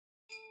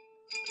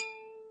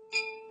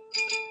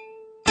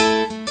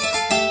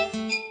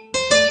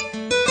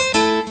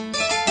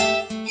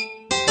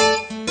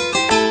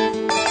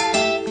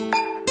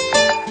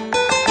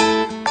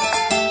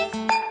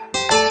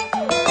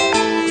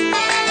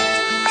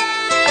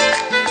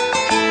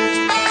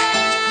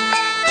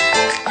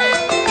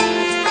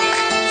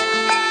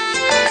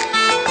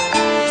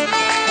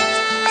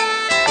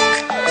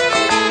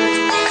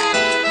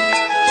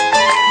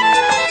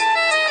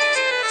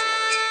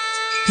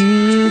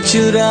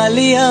चुरा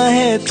लिया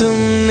है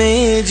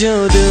तुमने जो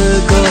दिल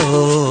को,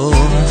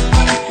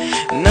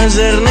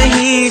 नजर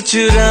नहीं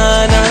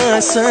चुराना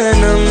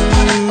सनम।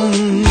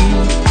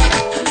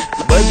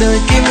 बदल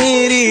के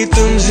मेरी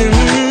तुम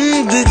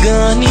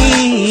जिंदगानी,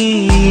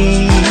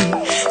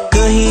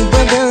 कहीं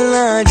बदल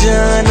ना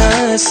जाना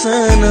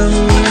सनम।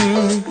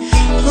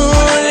 हो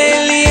ले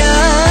लिया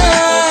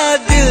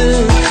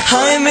दिल,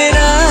 हाय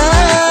मेरा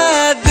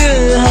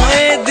दिल,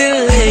 हाय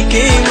दिल है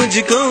कि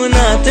मुझको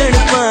ना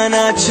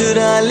तड़पाना।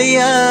 चुरा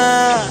लिया,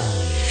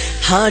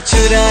 हाँ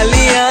चुरा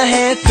लिया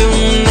है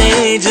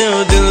तुमने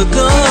जो दिल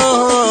को,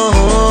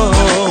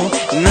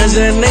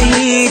 नजर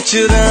नहीं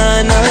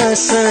चुराना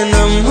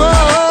सनम। हो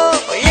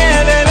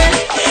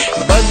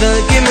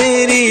बदल के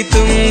मेरी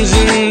तुम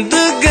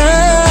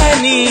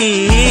जिंदगानी,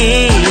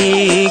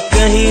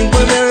 कहीं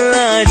बदल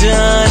ना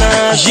जाना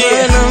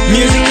सनम।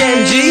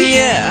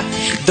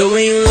 The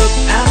way you look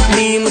at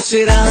me,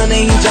 मुझसे रहा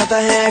नहीं जाता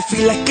है। I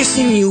feel like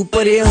kissing you,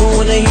 पर ये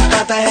हो नहीं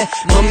पाता है।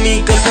 मम्मी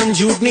कसम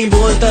झूठ नहीं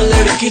बोलता,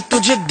 लड़की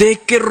तुझे देख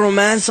के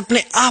रोमांस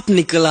अपने आप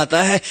निकल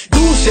आता है।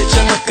 दूर से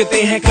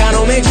चमकते हैं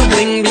कानों में जो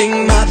ब्लिंग ब्लिंग,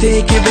 माथे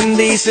की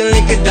बिंदी से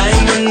लेकर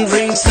डायमंड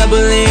रिंग, सब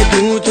ले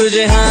दूं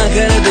तुझे हाँ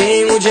कर दे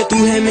मुझे।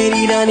 तू है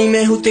मेरी रानी,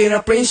 मैं हूँ तेरा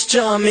प्रिंस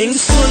चार्मिंग।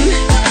 सुन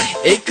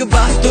एक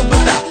बात तो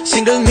बता,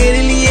 सिंगल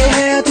मेरे लिए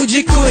है,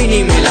 तुझे कोई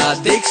नहीं मिला।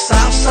 देख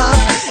साफ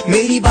साफ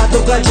मेरी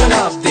बातों का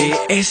जवाब दे,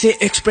 ऐसे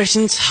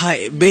एक्सप्रेशंस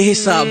हाय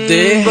बेहिसाब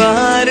दे।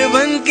 बाहर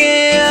बन के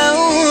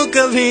आऊं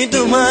कभी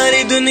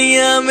तुम्हारी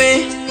दुनिया में,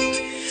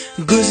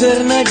 गुजर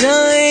न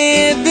जाए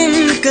ये दिन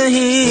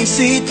कहीं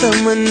सी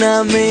तमन्ना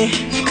में।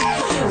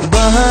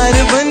 बाहर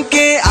बन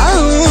के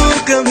आऊं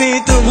कभी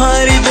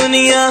तुम्हारी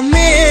दुनिया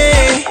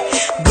में,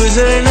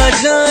 गुजर न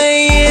जाए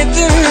ये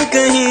दिन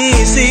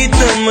कहीं सी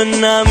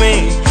तमन्ना में।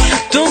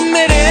 तुम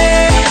मेरे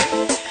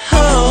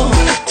हो,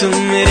 तुम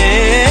मेरे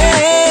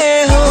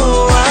हो,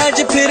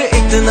 आज फिर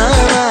इतना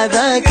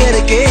वादा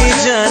करके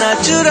जाना।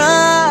 चुरा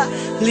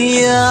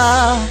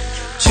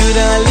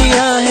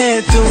लिया है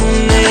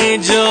तुमने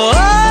जो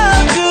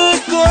दिल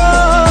को,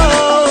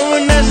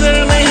 नजर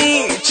नहीं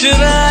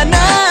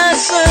चुराना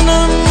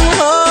सनम।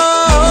 हो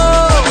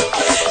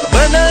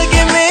बदल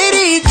के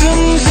मेरी तुम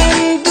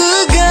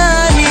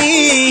जिंदगानी,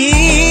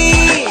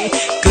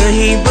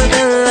 कहीं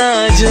बदल ना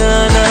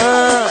जाना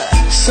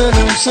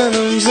सनम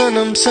सनम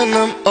सनम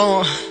सनम।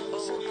 ओ